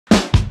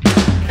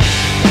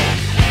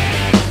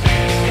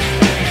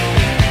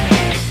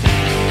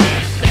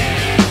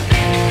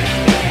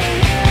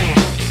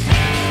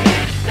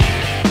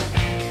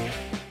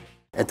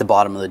the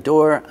bottom of the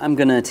door, I'm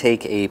gonna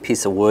take a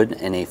piece of wood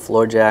and a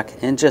floor jack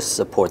and just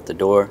support the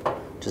door,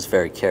 just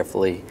very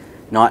carefully.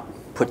 Not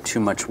put too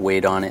much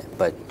weight on it,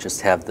 but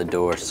just have the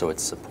door so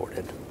it's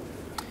supported.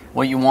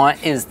 What you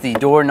want is the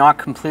door not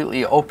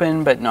completely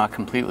open, but not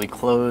completely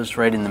closed,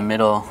 right in the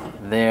middle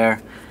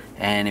there.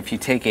 And if you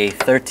take a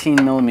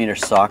 13mm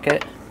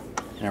socket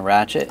and a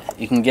ratchet,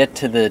 you can get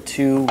to the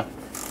 2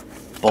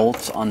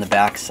 bolts on the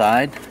back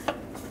side.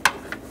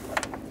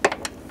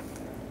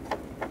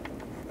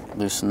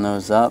 Loosen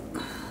those up.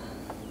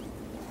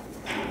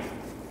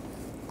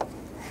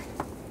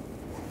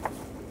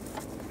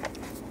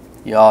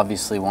 You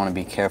obviously want to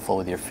be careful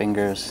with your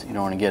fingers. You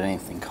don't want to get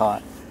anything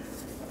caught.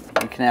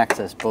 You can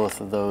access both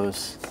of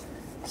those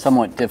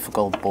somewhat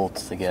difficult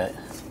bolts to get.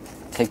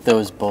 Take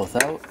those both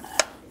out.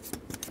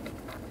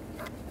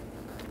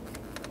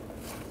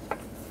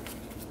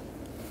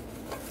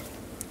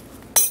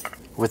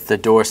 With the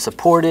door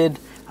supported,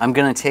 I'm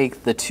going to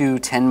take the 2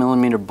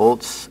 10mm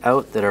bolts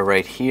out that are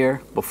right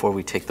here before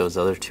we take those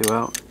other 2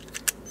 out.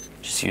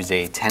 Just use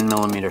a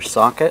 10mm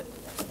socket.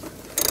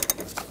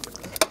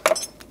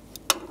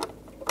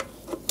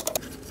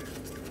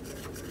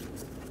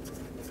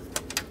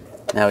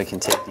 Now we can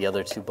take the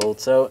other 2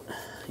 bolts out.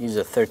 Use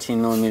a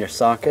 13mm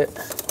socket.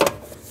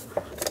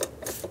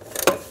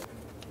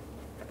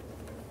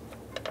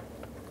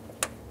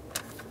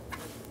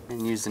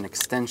 And use an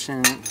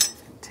extension.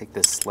 Take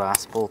this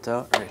last bolt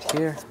out right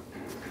here.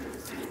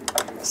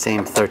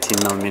 Same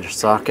 13mm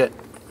socket.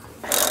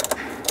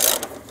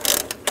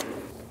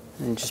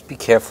 And just be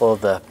careful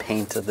of the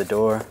paint of the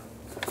door.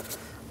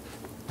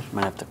 You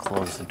might have to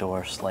close the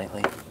door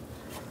slightly.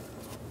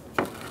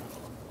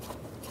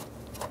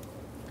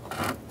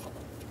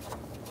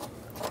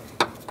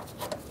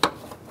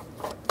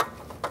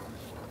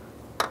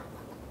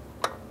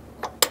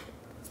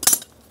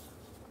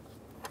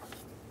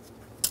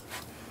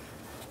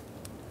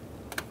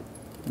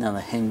 Now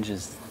the hinge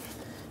is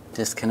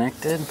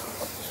disconnected.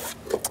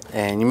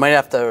 And you might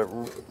have to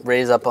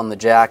raise up on the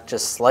jack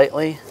just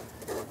slightly.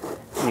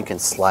 You can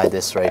slide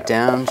this right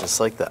down just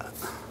like that.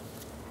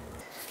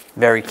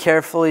 Very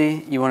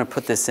carefully, you want to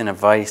put this in a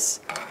vise.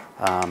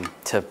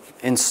 To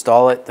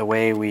install it the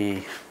way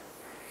we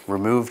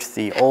removed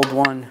the old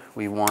one,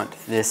 we want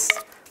this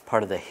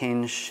part of the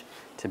hinge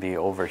to be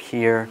over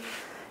here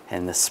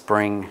and the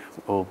spring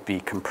will be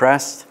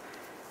compressed.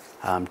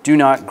 Do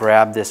not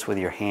grab this with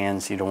your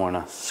hands. You don't want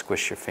to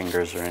squish your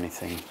fingers or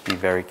anything. Be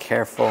very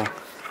careful.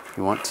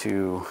 You want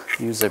to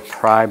use a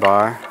pry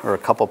bar or a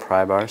couple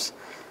pry bars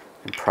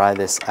and pry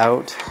this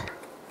out.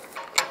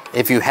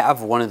 If you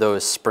have one of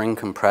those spring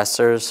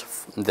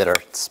compressors that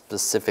are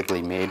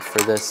specifically made for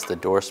this, the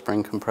door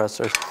spring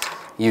compressors,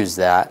 use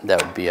that.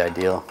 That would be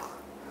ideal.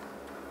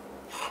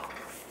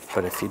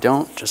 But if you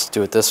don't, just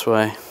do it this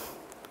way.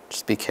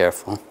 Just be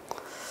careful.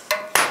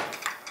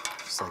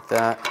 Just like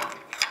that.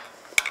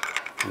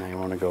 Now you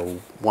want to go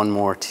one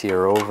more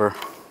tier over,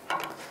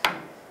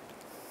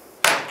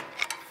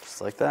 just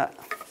like that.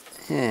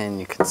 And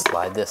you can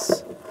slide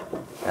this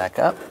back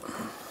up,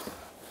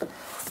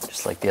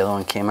 just like the other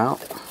one came out.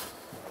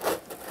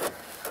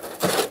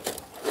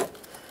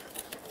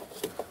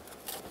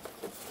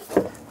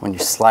 When you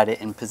slide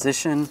it in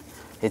position,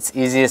 it's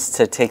easiest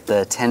to take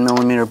the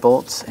 10mm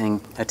bolts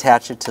and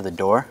attach it to the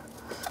door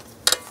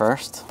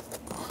first.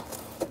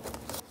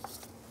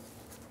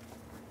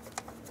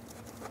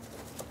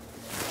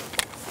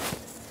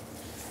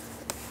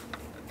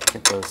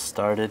 Get those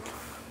started.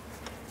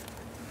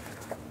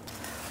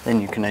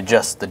 Then you can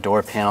adjust the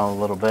door panel a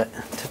little bit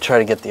to try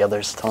to get the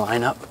others to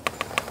line up.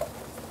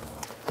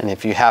 And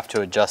if you have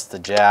to adjust the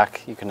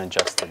jack, you can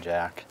adjust the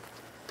jack.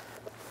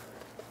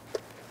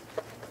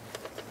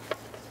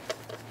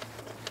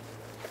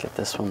 Get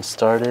this one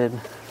started.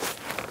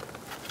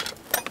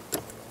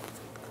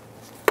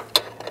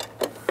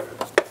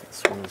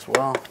 This one as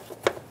well.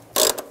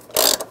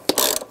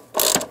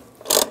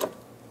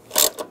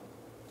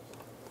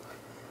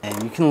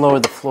 And you can lower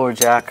the floor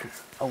jack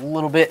a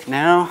little bit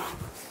now.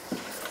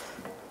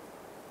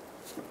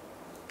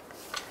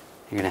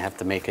 You're going to have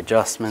to make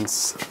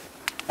adjustments.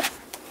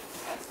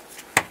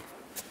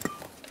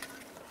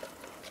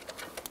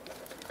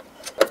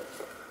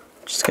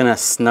 Just going to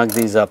snug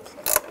these up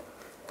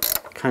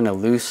kind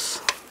of loose.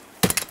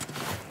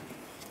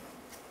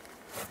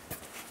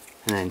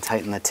 And then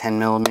tighten the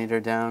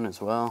 10mm down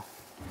as well.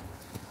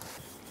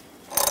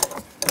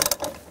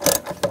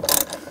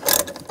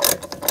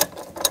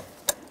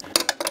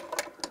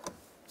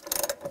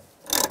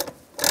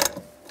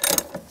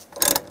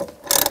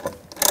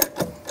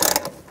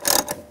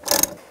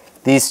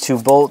 These 2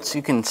 bolts,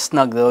 you can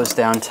snug those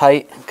down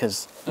tight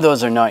because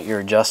those are not your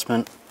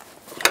adjustment.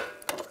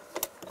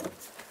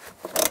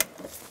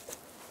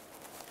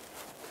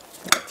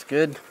 That's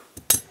good.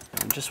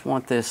 I just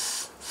want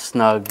this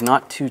snug,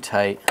 not too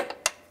tight.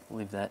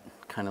 Leave that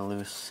kind of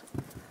loose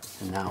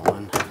in that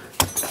one.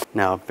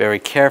 Now, very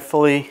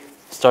carefully,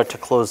 start to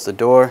close the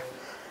door.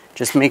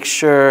 Just make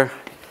sure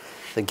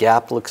the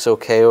gap looks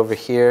okay over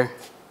here.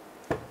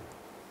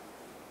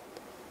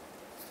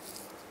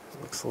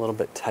 Looks It's a little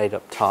bit tight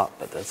up top,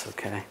 but that's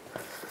okay.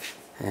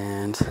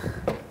 And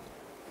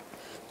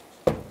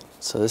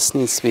so this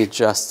needs to be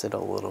adjusted a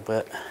little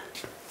bit.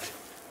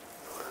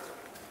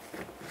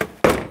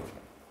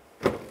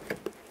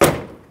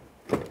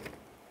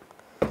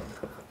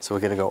 So we're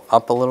gonna go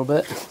up a little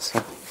bit. So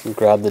you can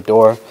grab the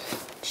door,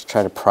 just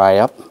try to pry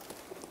up.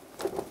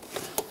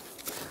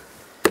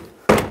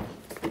 I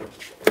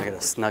gotta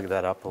snug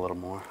that up a little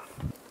more.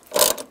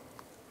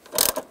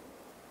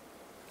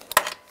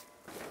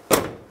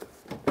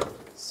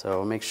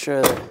 So make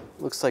sure that it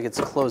looks like it's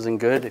closing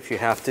good. If you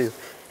have to,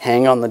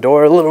 hang on the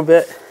door a little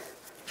bit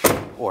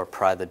or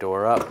pry the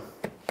door up.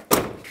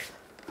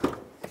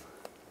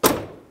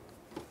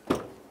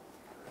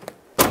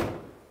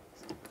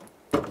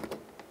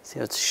 See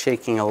how it's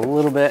shaking a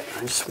little bit? I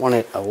just want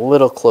it a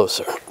little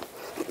closer.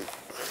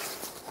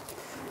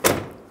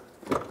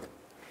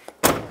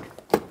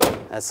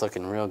 That's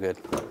looking real good.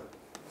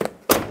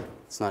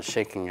 It's not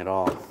shaking at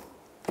all.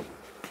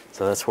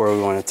 So that's where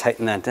we want to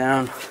tighten that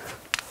down.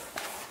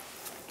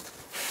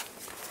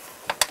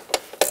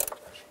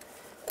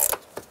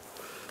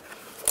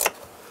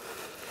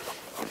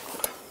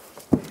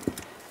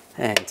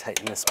 And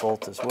tighten this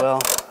bolt as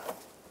well.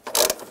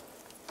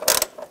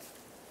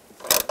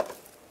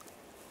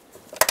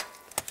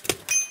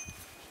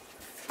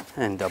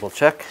 And double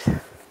check.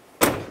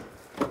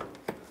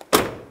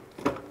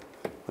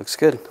 Looks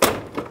good.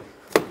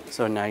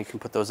 So now you can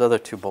put those other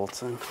two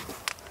bolts in.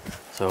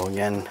 So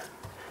again,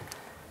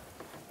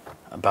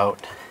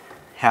 about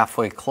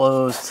halfway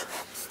closed.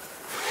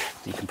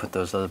 You can put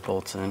those other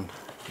bolts in.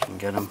 You can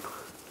get them.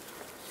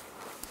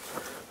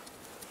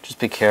 Just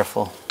be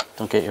careful.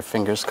 Don't get your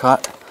fingers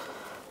caught.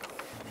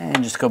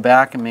 And just go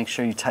back and make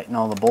sure you tighten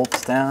all the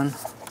bolts down.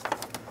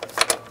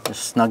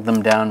 Just snug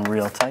them down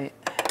real tight.